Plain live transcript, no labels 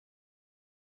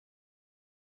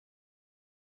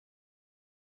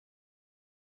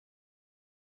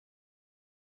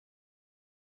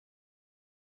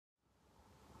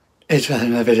Interesting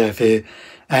another video for you,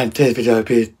 and today's video will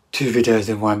be two videos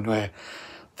in one, where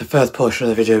the first portion of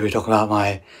the video will be talking about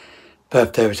my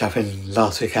birthday, which happened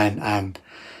last weekend, and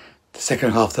the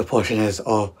second half of the portion is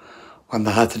of one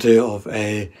that had to do of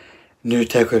a new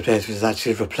takeaway place which has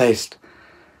actually replaced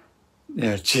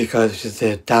Chico's, which is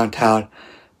the downtown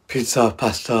pizza,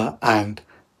 pasta and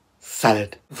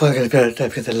salad. Before I get into the video, don't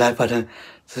forget the like button,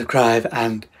 subscribe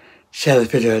and share this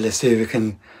video. Let's see if we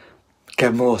can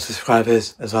get more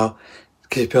subscribers as well,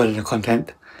 keep building the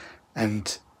content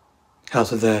and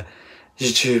help with the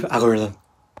YouTube algorithm.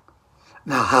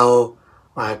 Now, how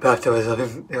my birthday was, I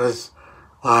think it was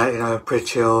pretty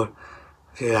chilled.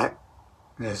 A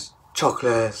few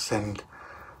chocolates and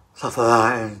stuff like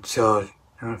that, and chilled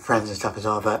friends and stuff as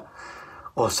well. But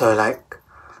also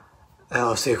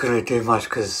obviously you couldn't really do much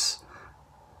because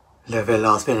a little bit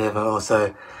last minute, but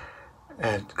also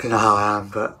because you know how I am,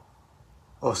 but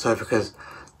also because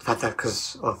the fact that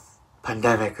because of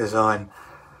pandemic as well,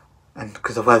 and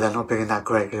because the weather not being that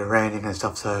great, it's raining and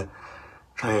stuff, so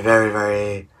trying to be very,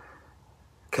 very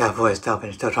careful and stuff,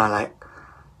 and still trying to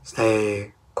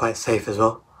stay quite safe as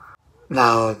well.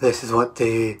 Now, this is what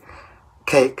the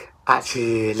cake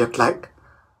actually looked like.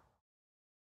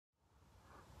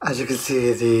 As you can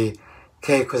see, the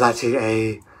cake was actually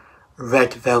a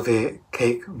red velvet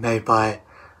cake made by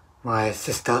my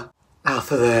sister. Now,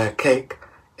 for the cake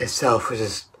itself, was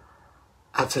just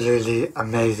absolutely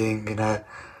amazing,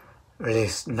 really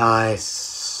nice,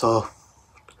 soft,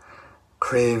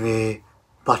 creamy,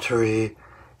 buttery.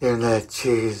 Even the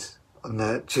cheese on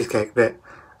the cheesecake bit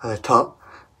at the top,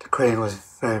 the cream was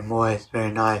very moist,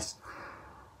 very nice,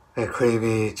 very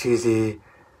creamy, cheesy,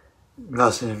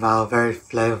 melts in your mouth, very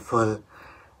flavourful.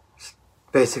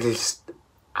 Basically just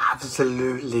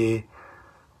absolutely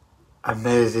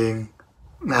amazing.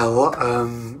 Now, what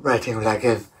rating would I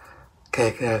give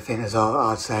cake and everything as well?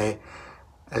 I'd say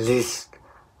at least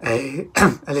a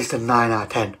 9 out of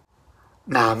 10.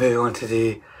 Now, moving on to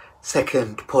the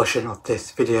second portion of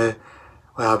this video,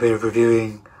 where I'll be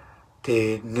reviewing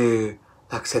the new,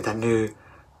 that new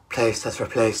place that's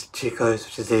replaced Chico's,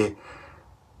 which is the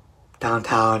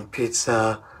downtown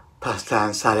pizza, pasta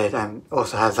and salad, and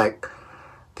also has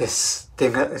this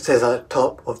thing that it says at the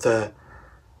top of the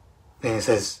thing, it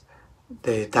says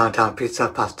the downtown pizza,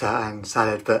 pasta and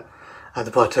salad, but at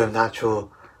the bottom, the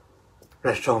actual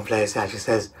restaurant place, it actually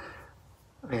says,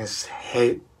 I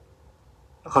can't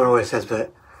remember what it says, but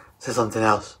it says something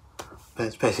else, but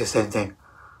it's basically the same thing.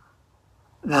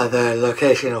 Now, the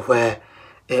location of where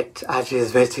it actually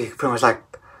is basically pretty much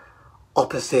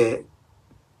opposite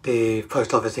the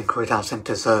post office in Crawley Town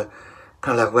Centre, so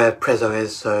kind of where Prezzo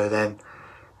is, so then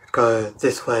go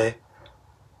this way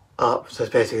up, so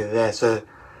it's basically there, so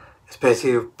it's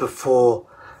basically before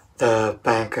the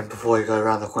bank and before you go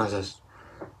around the corner, just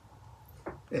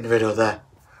in the middle there.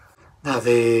 Now,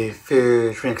 the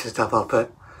food, drinks and stuff I'll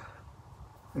put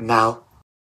now.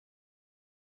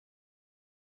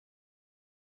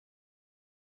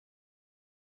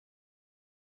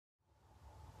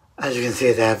 As you can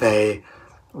see, they have a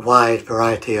wide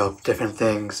variety of different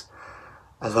things,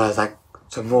 as well as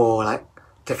some more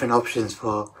different options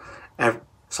for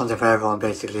something for everyone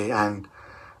basically, and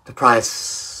the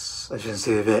price, as you can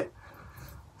see, a bit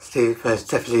steep, but it's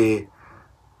definitely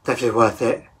worth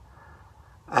it.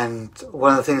 And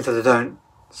one of the things that they don't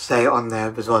say on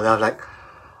there as well, they have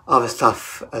other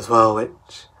stuff as well,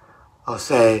 which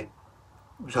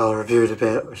I'll review it a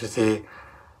bit, which is the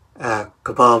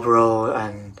kebab roll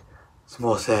and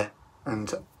samosa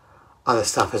and other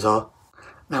stuff as well.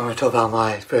 Now I'm going to talk about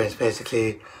my experience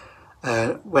basically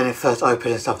when it first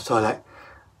opened and stuff as well,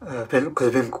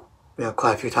 because it's been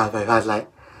quite a few times, but I've had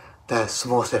the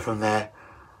samosa from there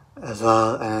as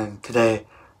well, and today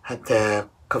had the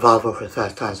kebab roll for the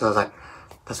first time, so I was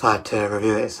that's why I had to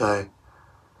review it. So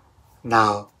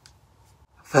now,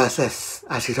 first let's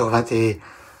actually talk about the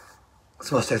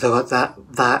samosa. So I got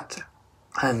that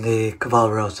and the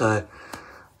kebab roll. So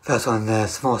first one, the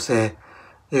samosa,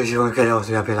 usually when you get it, also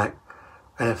you have to be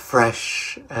really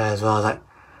fresh as well,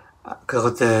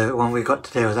 because the one we got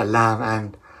today was lamb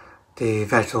and the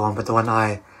vegetable one, but the one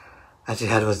I actually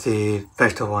had was the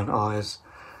vegetable one. It's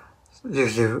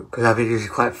usually, because I've been usually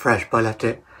quite fresh, but I left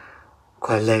it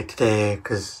quite late today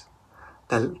because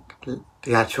the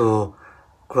actual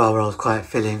kebab roll was quite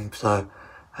filling, so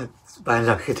I ended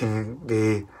up hitting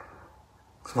the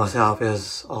samosa up. It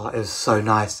was so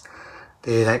nice.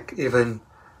 The even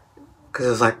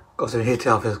because it was also heated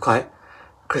up, it was quite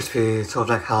crispy, sort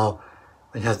of how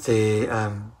when you have the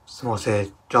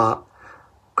samosa dark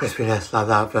crispiness like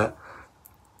that, but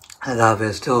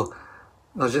it's still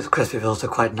not just crispy, but also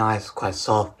quite nice, quite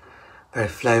soft, very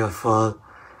flavourful.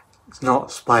 It's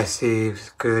not spicy, which is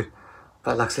good,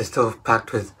 but like I said, still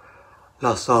packed with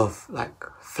lots of like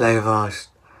flavour. It's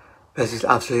basically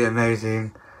absolutely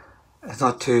amazing. It's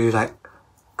not too like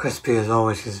crispy as well,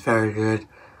 which is very good.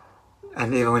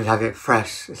 And even when you have it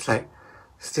fresh, it's like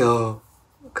still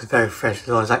very fresh as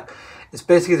well. It's like, it's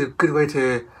basically a good way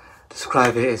to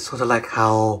describe it. It's sort of like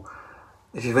how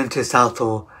if you went to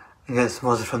Southall and get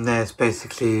samosas from there, it's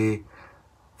basically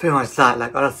pretty much that.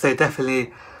 Like I'd say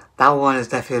definitely that one is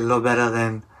definitely a lot better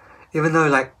than, even though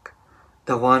like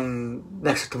the one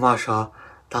next to Marsha,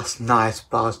 that's nice,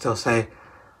 but I'll still say,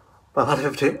 but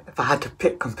if I had to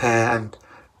compare and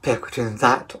pick between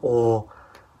that or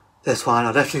this one,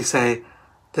 I'd definitely say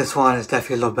this one is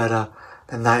definitely a lot better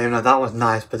than that. Even though that was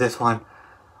nice, but this one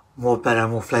more better,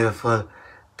 more flavourful,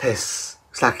 tastes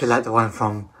exactly like the one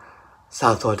from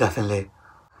Southall, definitely.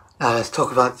 Now let's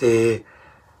talk about the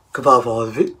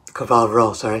kebab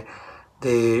roll, sorry.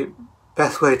 The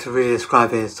best way to really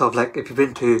describe it is sort of like if you've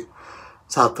been to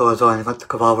Southall as well and you've got the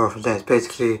kebab roll from there, it's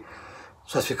basically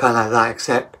supposed to be kind of like that,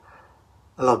 except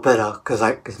a lot better, because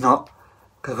like it's not,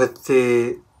 because with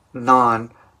the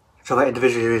naan, talk about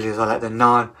individually really as well, like the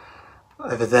naan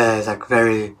over there is like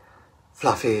very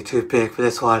fluffy, too big. For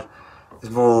this one, it's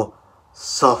more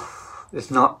soft, it's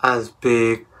not as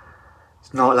big,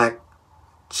 it's not like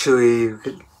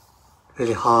chewy,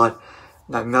 really hard,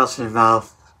 like melts in your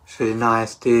mouth. It's really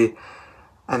nice.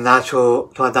 And the actual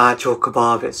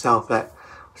kebab itself, like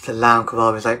the lamb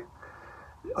kebab, is like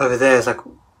over there is like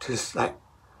too like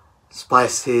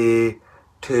spicy,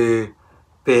 too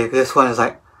big. This one is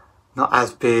like not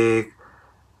as big,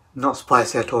 not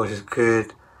spicy at all, which is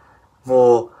good.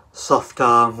 More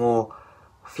softer, more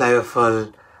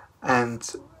flavourful,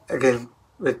 and again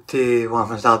with the one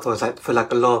from Southall, it's like for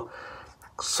like a lot of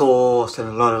sauce and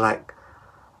a lot of like,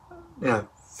 you know,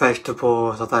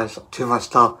 vegetables, sometimes too much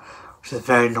stuff, which is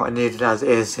very not needed as it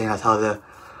is, seeing as how the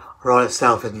roll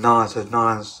itself is naan, so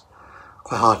naan's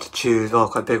quite hard to chew as well,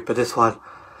 quite big. But this one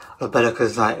a lot better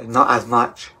because like not as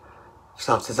much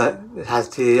stuff. So like it has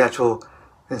the actual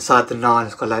inside the naan,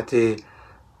 it's got like the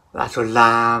actual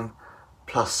lamb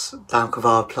plus lamb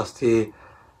kebab plus the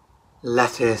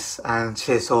lettuce and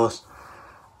chili sauce,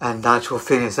 and the actual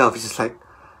thing itself is just like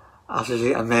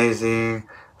absolutely amazing,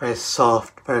 very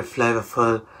soft, very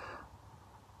flavourful,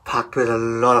 packed with a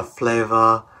lot of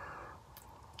flavour,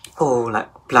 all like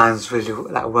blends really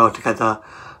like well together.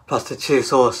 Plus the chili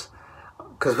sauce,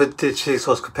 because with the chili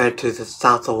sauce compared to the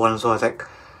Southall one as well, it's like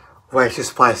way too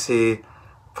spicy,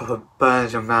 proper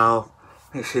burns your mouth,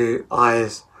 makes your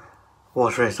eyes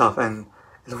water and stuff, and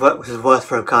which is worse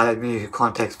for a guy like me who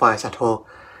can't take spice at all.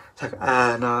 It's like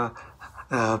no,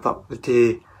 but with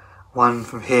the one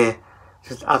from here, it's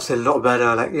just absolutely a lot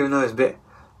better. Like even though it's a bit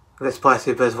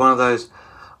spicy, but it's one of those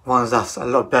ones that's a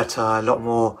lot better, a lot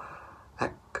more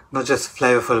like not just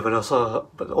flavourful,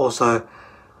 but also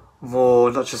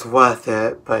more not just worth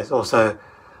it, but it's also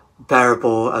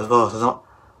bearable as well. So it's not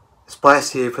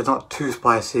spicy, but not too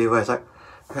spicy, where it's like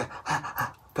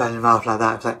burn your mouth like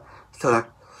that. It's like still like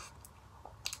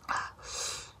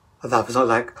that, but it's not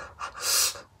like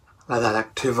that,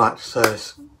 like too much. So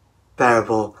it's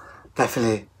bearable,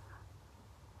 definitely,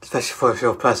 especially if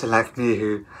you're a person like me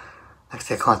who, like I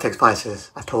say, can't take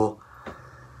spices at all.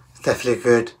 It's definitely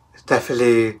good. It's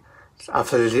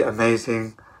absolutely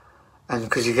amazing. And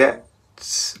because you get,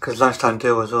 because lunchtime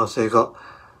deal as well, so you got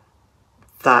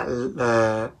that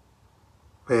I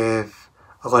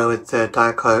got it with the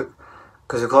Diet Coke,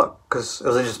 because it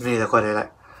wasn't just me that got it,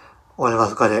 like all of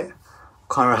us got it.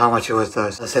 Can't remember how much it was though.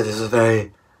 So I said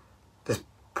this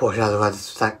portion of the word,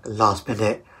 this was like last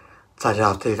minute, decided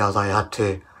after I was like, I had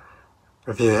to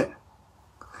review it.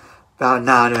 But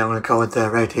now anyway, I'm going to go with the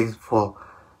ratings before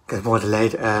it gets more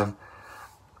delayed.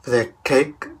 For the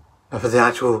cake, for the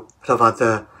actual, about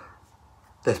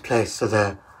this place, so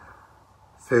the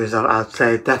foods, I'd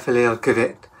say definitely I'll give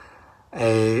it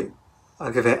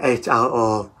 8 out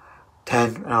of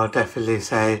 10, and I'll definitely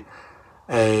say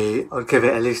I'll give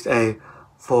it at least a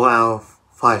 4 out of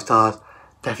 5 stars.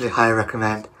 Definitely highly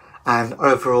recommend. And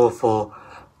overall for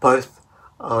both,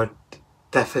 I would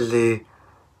definitely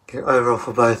give overall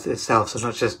for both itself, so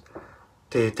not just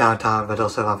the downtown but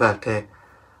also my birthday.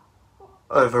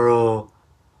 Overall,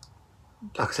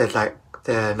 like I said, like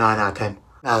the 9 out of 10.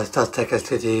 Now this does take us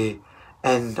to the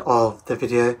end of the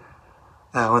video.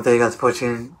 I want to thank you guys for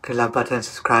watching. Click the like button,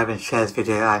 subscribe and share this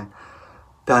video, and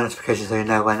bell notifications so you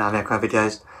know when I make my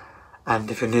videos. And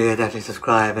if you're new here, definitely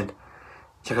subscribe and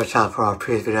check out the channel for our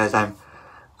previous videos, and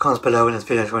comments below when there's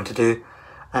videos you want to do.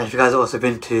 And if you guys have also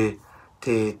been to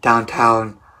the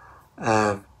downtown,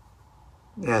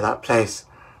 that place,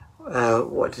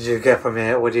 what did you get from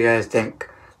it? What do you guys think?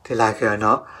 Do you like it or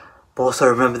not? But also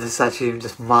remember, this is actually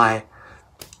just my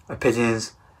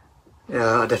opinions. You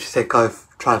know, I'd definitely say go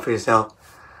try it for yourself.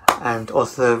 And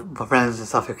also my friends and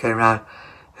stuff who came around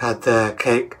who had the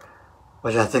cake.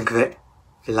 What did I think of it?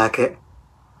 Do you like it?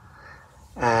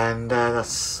 And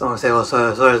that's all I want to say.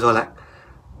 Also, sorry as well, like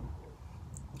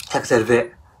I said, a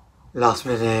bit last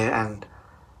minute and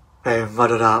very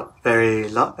muddled up, very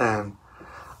all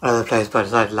over the place, but I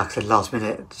decided, like I said, last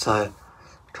minute, so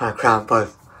try and cram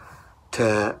both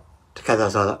together,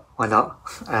 so that why not?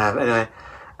 Anyway,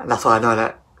 and that's why I know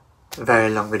that a very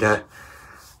long video.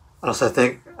 I also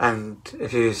think, and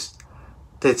if you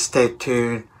did stay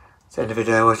tuned to the end of the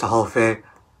video, watch the whole thing,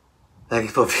 thank you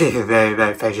for being very,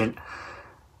 very patient.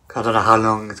 I don't know how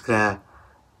long it's gonna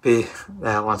be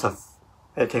once I've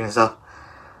editing and stuff,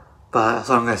 but that's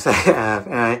all I'm gonna say.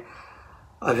 Anyway,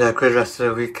 I hope you had a great rest of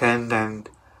the weekend, and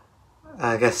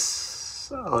I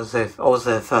guess I was there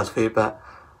the first week, but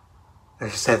I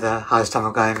should say how this time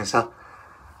I'm going and stuff.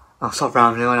 I'll stop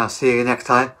rambling and I'll see you next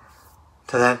time.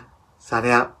 Till then,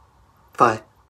 signing out. Bye.